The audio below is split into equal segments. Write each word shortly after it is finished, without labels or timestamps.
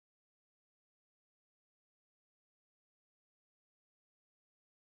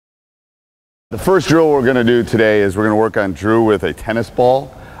The first drill we're going to do today is we're going to work on Drew with a tennis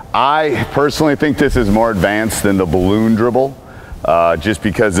ball. I personally think this is more advanced than the balloon dribble, just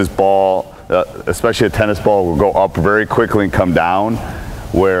because this ball, especially a tennis ball, will go up very quickly and come down,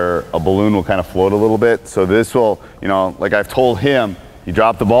 where a balloon will kind of float a little bit. So this will, you know, like I've told him, you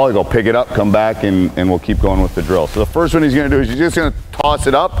drop the ball, you go pick it up, come back, and we'll keep going with the drill. So the first one he's going to do is he's just going to toss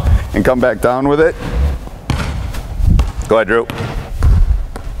it up and come back down with it. Go ahead, Drew.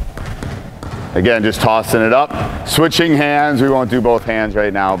 Again, just tossing it up. Switching hands. We won't do both hands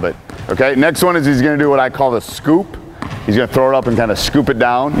right now, but okay. Next one is he's going to do what I call the scoop. He's going to throw it up and kind of scoop it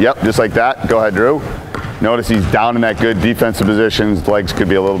down. Yep, just like that. Go ahead, Drew. Notice he's down in that good defensive position. His legs could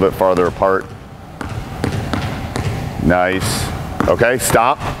be a little bit farther apart. Nice. Okay,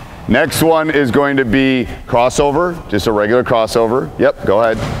 stop. Next one is going to be crossover, just a regular crossover. Yep, go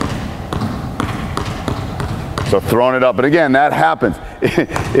ahead. So throwing it up, but again, that happens.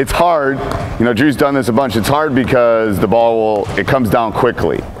 It's hard. You know, Drew's done this a bunch. It's hard because the ball it comes down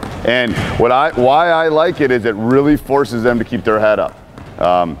quickly. And why I like it is it really forces them to keep their head up.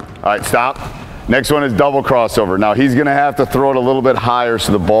 All right, stop. Next one is double crossover. Now he's gonna have to throw it a little bit higher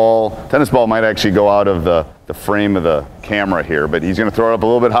so the tennis ball might actually go out of the frame of the camera here, but he's gonna throw it up a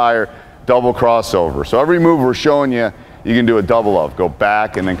little bit higher, double crossover. So every move we're showing you, you can do a double of. Go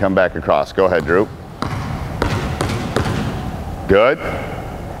back and then come back across. Go ahead, Drew. Good.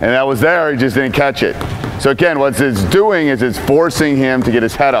 And that was there, he just didn't catch it. So again, what it's doing is it's forcing him to get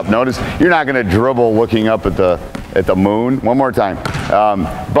his head up. Notice you're not gonna dribble looking up at the moon. One more time.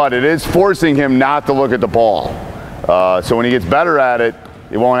 But it is forcing him not to look at the ball. So when he gets better at it,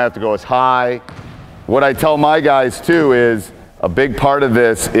 he won't have to go as high. What I tell my guys too is a big part of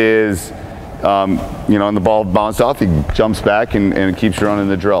this is, you know, and the ball bounced off, he jumps back and keeps running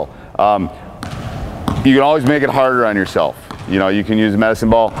the drill. You can always make it harder on yourself. You know, you can use a medicine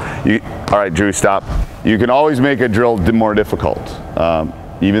ball. All right, Drew, stop. You can always make a drill more difficult.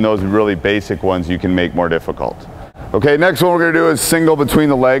 Even those really basic ones you can make more difficult. Okay, next one we're gonna do is single between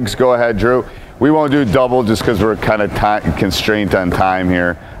the legs. Go ahead, Drew. We won't do double just because we're kind of constrained on time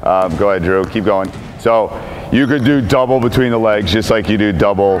here. Go ahead, Drew, keep going. So you could do double between the legs just like you do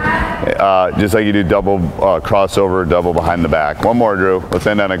double, crossover, double behind the back. One more, Drew. Let's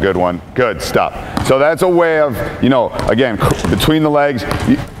end on a good one. Good, stop. So that's a way of, you know, again, between the legs.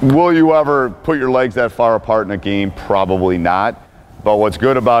 Will you ever put your legs that far apart in a game? Probably not. But what's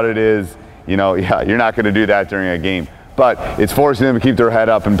good about it is, you know, yeah, you're not going to do that during a game. But it's forcing them to keep their head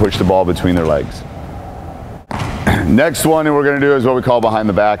up and push the ball between their legs. Next one we're going to do is what we call behind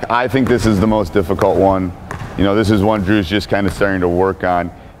the back. I think this is the most difficult one. You know, this is one Drew's just kind of starting to work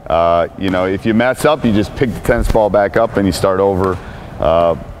on. You know, if you mess up, you just pick the tennis ball back up and you start over.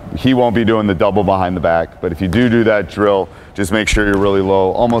 He won't be doing the double behind the back, but if you do that drill, just make sure you're really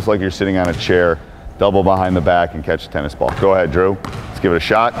low, almost like you're sitting on a chair, double behind the back and catch the tennis ball. Go ahead, Drew. Let's give it a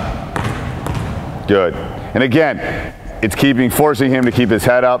shot. Good. And again, it's forcing him to keep his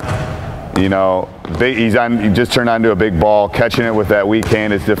head up. You know, he just turned onto a big ball. Catching it with that weak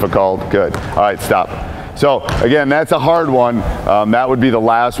hand is difficult. Good. All right, stop. So again, that's a hard one. That would be the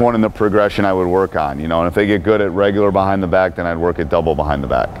last one in the progression I would work on. You know, and if they get good at regular behind the back, then I'd work at double behind the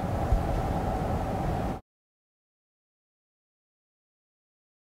back.